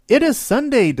It is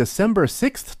Sunday, December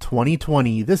 6th,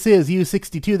 2020. This is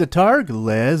U62 The Targ.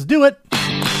 Let's do it.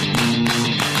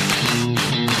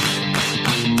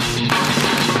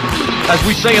 As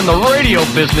we say in the radio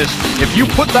business, if you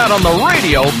put that on the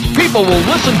radio, people will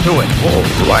listen to it. All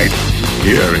right,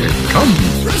 here it comes.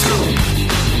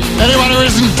 Anyone who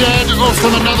isn't dead or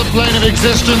from another plane of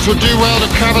existence would do well to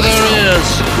cover their ears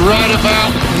right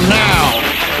about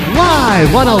now.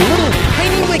 Live on a little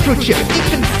tiny microchip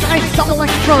deep inside some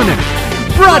electronics,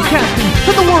 broadcasting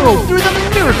to the world through the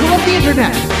miracle of the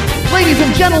internet. Ladies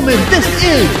and gentlemen, this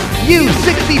is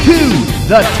U62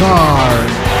 The Targ.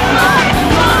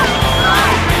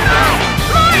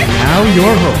 Now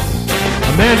your host,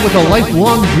 a man with a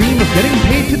lifelong dream of getting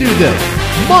paid to do this,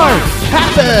 Mark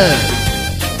Pappas.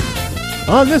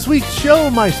 On this week's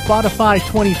show, my Spotify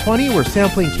 2020, we're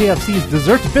sampling KFC's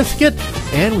Dessert Biscuit,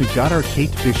 and we've got our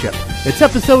Kate Bishop. It's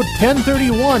episode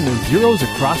 1031, zeros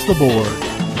across the board.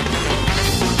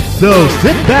 So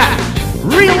sit back,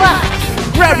 relax,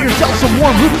 grab yourself some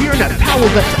warm root beer and a towel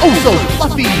that's oh so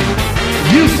fluffy.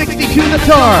 U62 The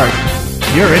Targ,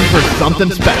 you're in for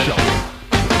something special.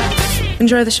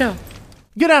 Enjoy the show.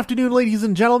 Good afternoon, ladies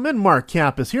and gentlemen. Mark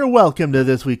Kappas here. Welcome to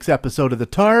this week's episode of The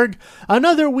Targ.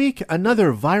 Another week,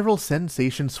 another viral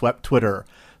sensation swept Twitter.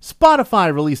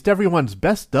 Spotify released everyone's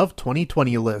best of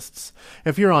 2020 lists.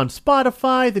 If you're on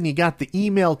Spotify, then you got the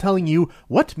email telling you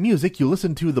what music you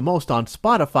listened to the most on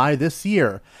Spotify this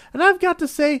year. And I've got to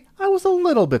say, I was a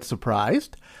little bit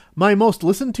surprised. My most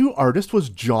listened to artist was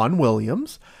John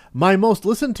Williams. My most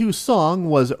listened to song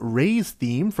was Rey's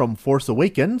theme from Force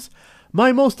Awakens.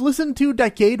 My most listened to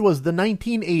decade was the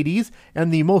 1980s,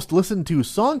 and the most listened to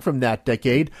song from that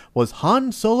decade was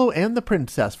Han Solo and the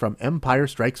Princess from Empire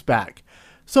Strikes Back.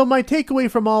 So my takeaway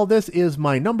from all this is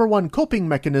my number one coping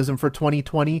mechanism for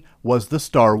 2020 was the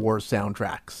Star Wars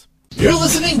soundtracks. You're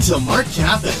listening to Mark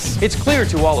Kappas It's clear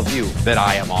to all of you that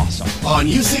I am awesome. on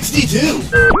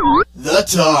U62, The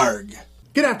Targ.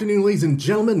 Good afternoon, ladies and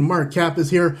gentlemen. Mark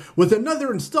Kappas here with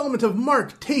another installment of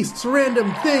Mark Tastes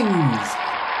Random Things.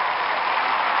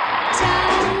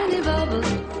 Tiny bubble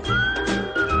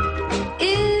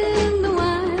in the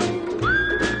wine.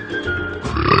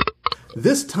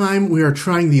 This time we are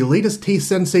trying the latest taste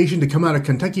sensation to come out of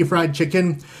Kentucky Fried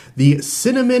Chicken, the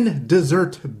Cinnamon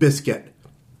Dessert Biscuit.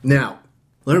 Now,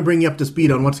 let me bring you up to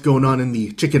speed on what's going on in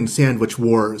the chicken sandwich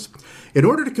wars. In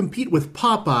order to compete with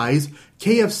Popeyes,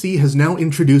 KFC has now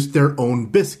introduced their own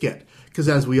biscuit, because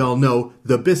as we all know,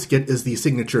 the biscuit is the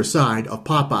signature side of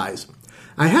Popeyes.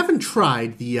 I haven't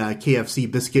tried the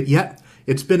KFC biscuit yet.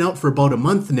 It's been out for about a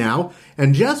month now,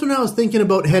 and just when I was thinking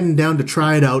about heading down to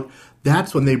try it out,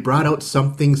 that's when they brought out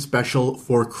something special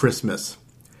for Christmas.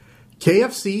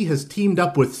 KFC has teamed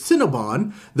up with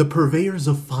Cinnabon, the purveyors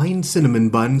of fine cinnamon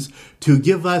buns, to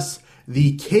give us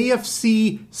the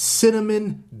KFC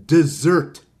Cinnamon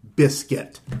Dessert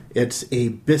Biscuit. It's a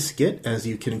biscuit, as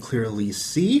you can clearly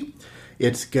see.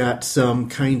 It's got some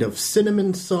kind of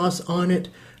cinnamon sauce on it,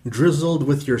 drizzled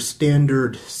with your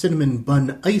standard cinnamon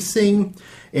bun icing,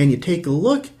 and you take a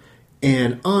look,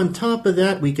 and on top of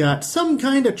that we got some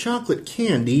kind of chocolate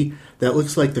candy that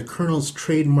looks like the Colonel's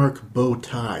trademark bow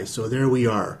tie. So there we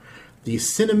are, the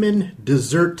Cinnamon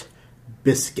Dessert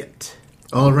Biscuit.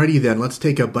 Alrighty then, let's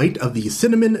take a bite of the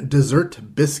Cinnamon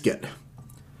Dessert Biscuit.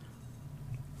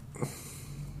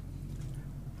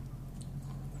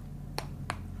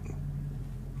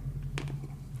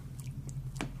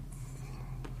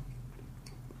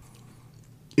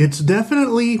 It's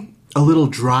definitely a little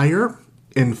drier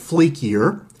and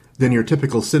flakier than your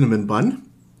typical cinnamon bun.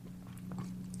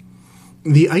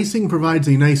 The icing provides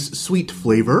a nice sweet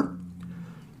flavor.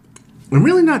 I'm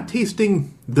really not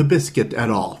tasting the biscuit at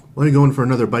all. Let me go in for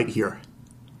another bite here.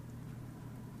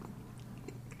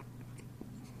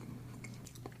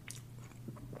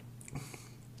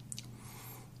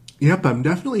 Yep, I'm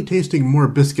definitely tasting more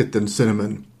biscuit than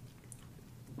cinnamon.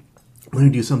 Let me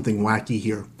do something wacky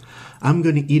here. I'm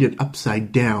going to eat it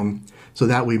upside down, so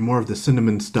that way more of the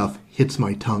cinnamon stuff hits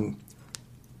my tongue.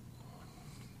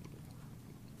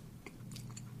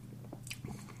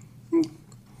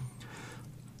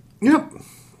 Yep.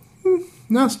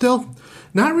 No, still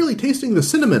not really tasting the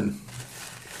cinnamon.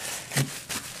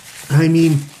 I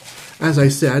mean, as I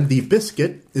said, the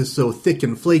biscuit is so thick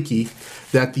and flaky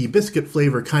that the biscuit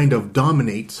flavor kind of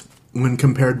dominates when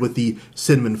compared with the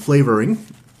cinnamon flavoring.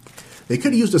 They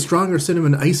could have used a stronger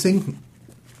cinnamon icing.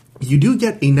 You do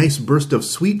get a nice burst of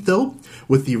sweet, though,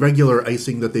 with the regular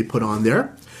icing that they put on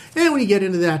there. And when you get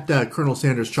into that Colonel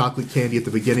Sanders chocolate candy at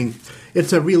the beginning,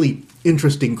 it's a really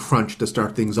interesting crunch to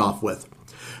start things off with.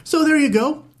 So there you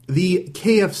go, the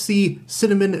KFC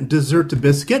Cinnamon Dessert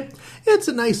Biscuit. It's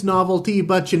a nice novelty,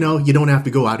 but you don't have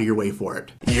to go out of your way for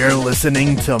it. You're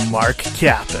listening to Mark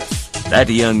Kappas. That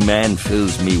young man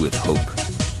fills me with hope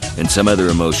and some other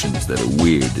emotions that are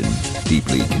weird and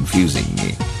deeply confusing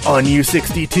me. On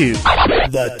U62,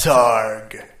 The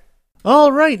Targ.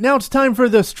 Alright, now it's time for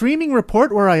the streaming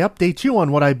report where I update you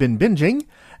on what I've been binging.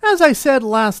 As I said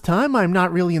last time, I'm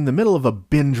not really in the middle of a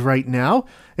binge right now.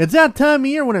 It's that time of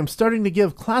year when I'm starting to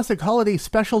give classic holiday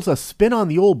specials a spin on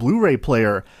the old Blu-ray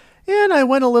player. And I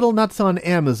went a little nuts on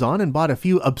Amazon and bought a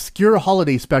few obscure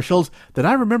holiday specials that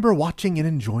I remember watching and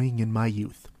enjoying in my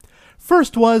youth.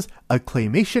 First was a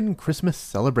Claymation Christmas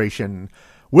Celebration.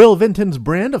 Will Vinton's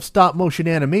brand of stop-motion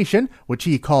animation, which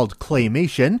he called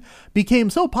Claymation,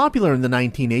 became so popular in the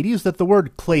 1980s that the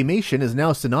word Claymation is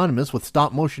now synonymous with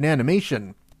stop-motion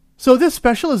animation. So this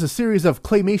special is a series of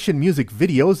claymation music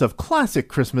videos of classic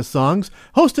Christmas songs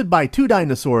hosted by two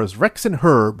dinosaurs, Rex and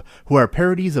Herb, who are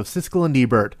parodies of Siskel and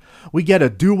Ebert. We get a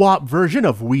doo-wop version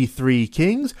of We Three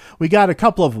Kings. We got a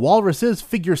couple of walruses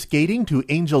figure skating to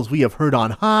Angels We Have Heard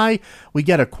on High. We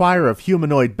get a choir of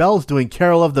humanoid bells doing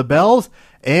Carol of the Bells.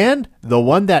 And the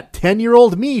one that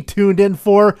 10-year-old me tuned in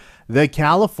for, the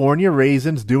California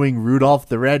Raisins doing Rudolph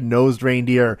the Red-Nosed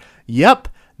Reindeer. Yep.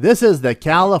 This is the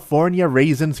California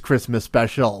Raisins Christmas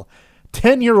special.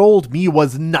 10-year-old me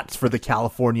was nuts for the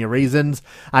California Raisins.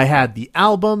 I had the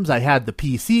albums, I had the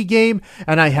PC game,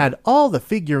 and I had all the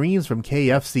figurines from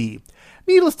KFC.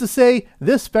 Needless to say,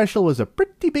 this special was a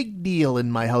pretty big deal in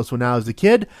my house when I was a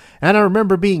kid, and I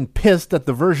remember being pissed that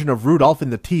the version of Rudolph in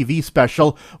the TV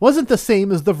special wasn't the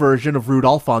same as the version of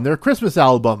Rudolph on their Christmas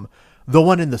album. The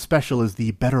one in the special is the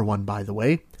better one, by the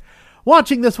way.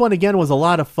 Watching this one again was a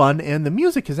lot of fun, and the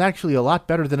music is actually a lot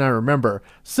better than I remember.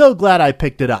 So glad I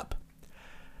picked it up.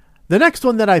 The next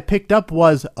one that I picked up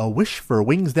was A Wish for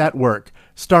Wings That Work,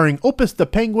 starring Opus the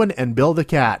Penguin and Bill the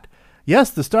Cat. Yes,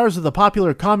 the stars of the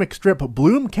popular comic strip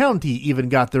Bloom County even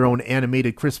got their own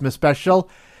animated Christmas special.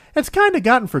 It's kind of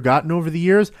gotten forgotten over the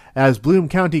years, as Bloom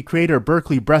County creator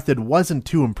Berkeley Breathed wasn't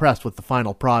too impressed with the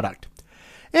final product.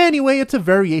 Anyway, it's a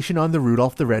variation on the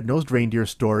Rudolph the Red-Nosed Reindeer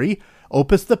story.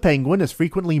 Opus the Penguin is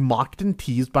frequently mocked and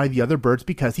teased by the other birds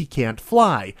because he can't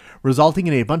fly, resulting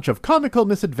in a bunch of comical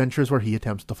misadventures where he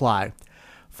attempts to fly.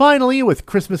 Finally, with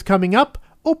Christmas coming up,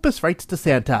 Opus writes to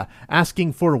Santa,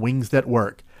 asking for wings that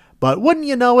work. But wouldn't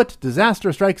you know it,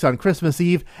 disaster strikes on Christmas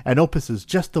Eve, and Opus is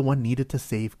just the one needed to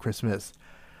save Christmas.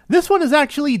 This one is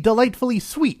actually delightfully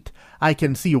sweet. I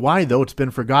can see why, though it's been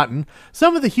forgotten.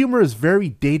 Some of the humor is very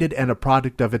dated and a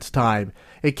product of its time.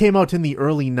 It came out in the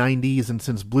early 90s, and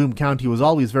since Bloom County was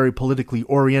always very politically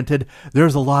oriented,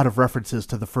 there's a lot of references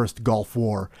to the First Gulf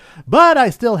War. But I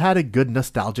still had a good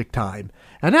nostalgic time.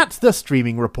 And that's the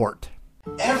streaming report.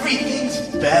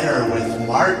 Everything's better with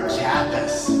Mark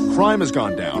Kappas. Crime has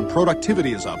gone down,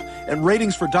 productivity is up, and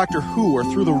ratings for Doctor Who are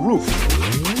through the roof.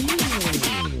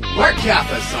 Mark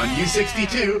Kappas on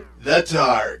U62, The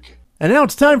Targ. And now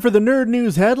it's time for the Nerd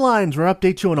News headlines, where I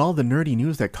update you on all the nerdy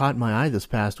news that caught my eye this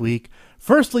past week.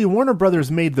 Firstly, Warner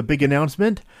Brothers made the big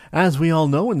announcement. As we all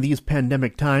know, in these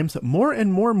pandemic times, more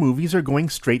and more movies are going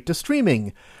straight to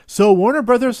streaming. So Warner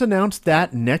Brothers announced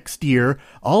that next year,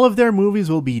 all of their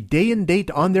movies will be day and date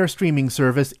on their streaming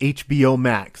service, HBO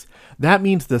Max. That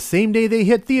means the same day they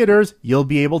hit theaters, you'll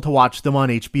be able to watch them on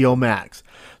HBO Max.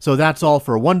 So that's all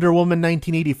for Wonder Woman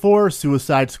 1984,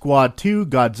 Suicide Squad 2,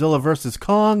 Godzilla vs.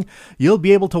 Kong. You'll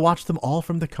be able to watch them all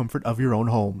from the comfort of your own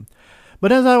home.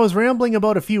 But as I was rambling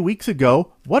about a few weeks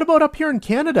ago, what about up here in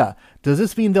Canada? Does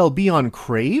this mean they'll be on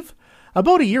Crave?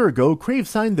 About a year ago, Crave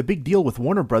signed the big deal with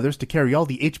Warner Brothers to carry all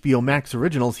the HBO Max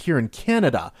originals here in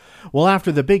Canada. Well,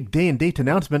 after the big day and date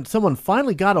announcement, someone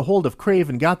finally got a hold of Crave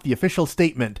and got the official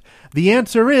statement. The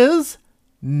answer is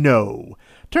no.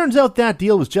 Turns out that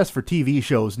deal was just for TV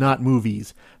shows, not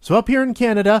movies. So up here in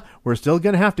Canada, we're still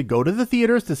going to have to go to the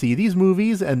theaters to see these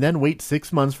movies and then wait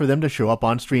 6 months for them to show up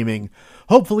on streaming.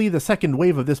 Hopefully the second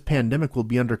wave of this pandemic will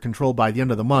be under control by the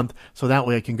end of the month, so that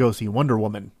way I can go see Wonder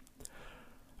Woman.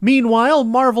 Meanwhile,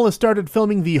 Marvel has started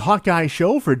filming the Hawkeye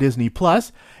show for Disney+,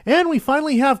 and we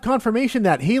finally have confirmation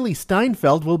that Hailee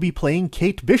Steinfeld will be playing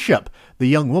Kate Bishop, the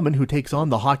young woman who takes on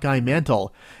the Hawkeye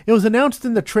mantle. It was announced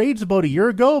in the trades about a year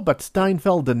ago, but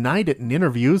Steinfeld denied it in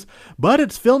interviews. But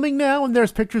it's filming now, and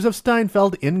there's pictures of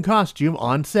Steinfeld in costume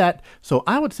on set, so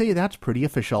I would say that's pretty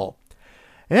official.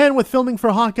 And with filming for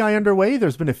Hawkeye underway,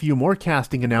 there's been a few more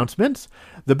casting announcements.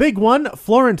 The big one,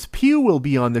 Florence Pugh will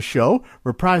be on the show,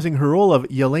 reprising her role of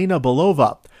Yelena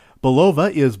Belova. Belova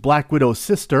is Black Widow's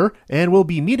sister, and we'll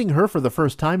be meeting her for the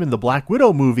first time in the Black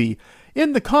Widow movie.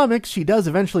 In the comics, she does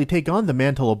eventually take on the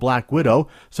mantle of Black Widow,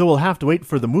 so we'll have to wait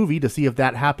for the movie to see if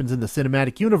that happens in the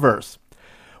cinematic universe.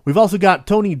 We've also got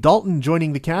Tony Dalton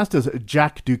joining the cast as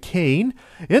Jack Duquesne.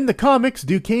 In the comics,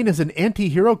 Duquesne is an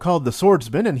anti-hero called the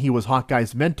Swordsman, and he was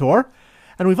Hawkeye's mentor.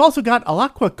 And we've also got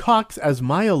Alaqua Cox as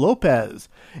Maya Lopez.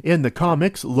 In the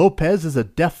comics, Lopez is a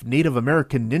deaf Native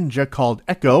American ninja called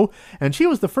Echo, and she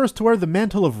was the first to wear the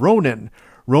mantle of Ronin.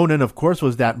 Ronin, of course,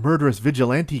 was that murderous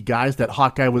vigilante guise that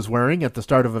Hawkeye was wearing at the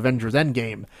start of Avengers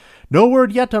Endgame. No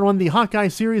word yet on when the Hawkeye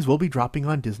series will be dropping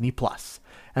on Disney+.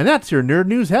 And that's your Nerd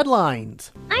News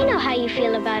headlines. I know how you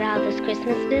feel about all this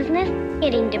Christmas business.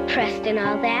 Getting depressed and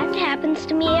all that happens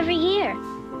to me every year.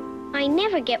 I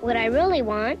never get what I really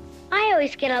want. I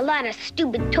always get a lot of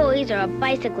stupid toys or a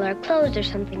bicycle or clothes or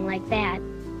something like that.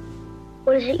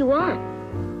 What is it you want?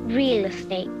 Real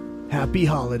estate. Happy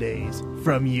holidays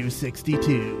from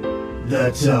U62,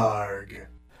 the Targ.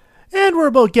 And we're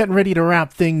about getting ready to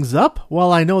wrap things up.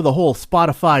 While I know the whole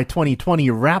Spotify 2020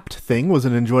 Wrapped thing was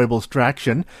an enjoyable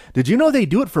distraction, did you know they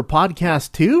do it for podcasts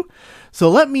too? So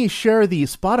let me share the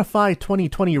Spotify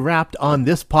 2020 Wrapped on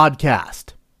this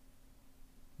podcast.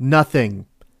 Nothing.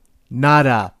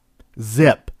 Nada.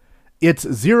 Zip.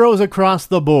 It's zeros across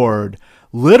the board.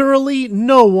 Literally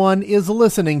no one is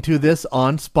listening to this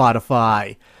on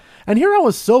Spotify. And here I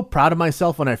was so proud of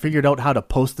myself when I figured out how to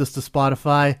post this to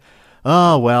Spotify.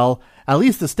 Oh well, at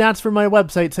least the stats for my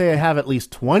website say I have at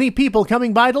least 20 people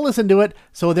coming by to listen to it,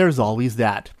 so there's always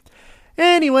that.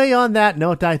 Anyway, on that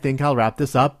note, I think I'll wrap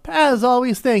this up. As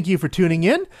always, thank you for tuning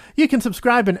in. You can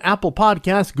subscribe in Apple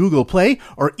Podcasts, Google Play,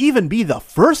 or even be the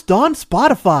first on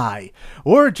Spotify.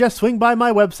 Or just swing by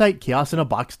my website,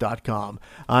 chaosinabox.com.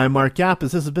 I'm Mark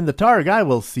Kappas. This has been The Targ. I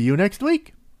will see you next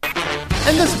week.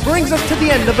 And this brings us to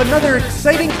the end of another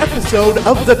exciting episode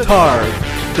of The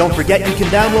Targ. Don't forget you can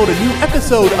download a new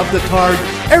episode of The Targ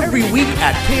every week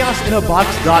at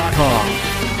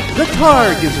chaosinabox.com. The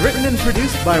Targ is written and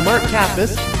produced by Mark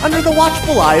Kappas under the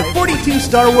watchful eye of 42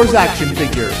 Star Wars action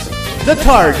figures. The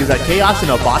Targ is a Chaos in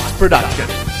a Box production.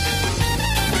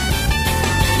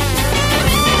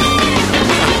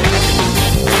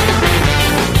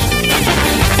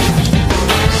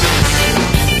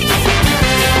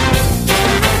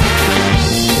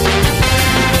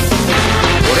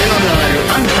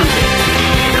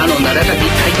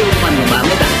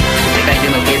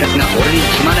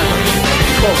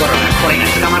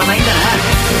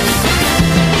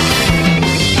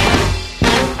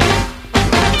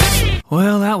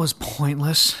 Well, that was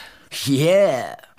pointless. Yeah.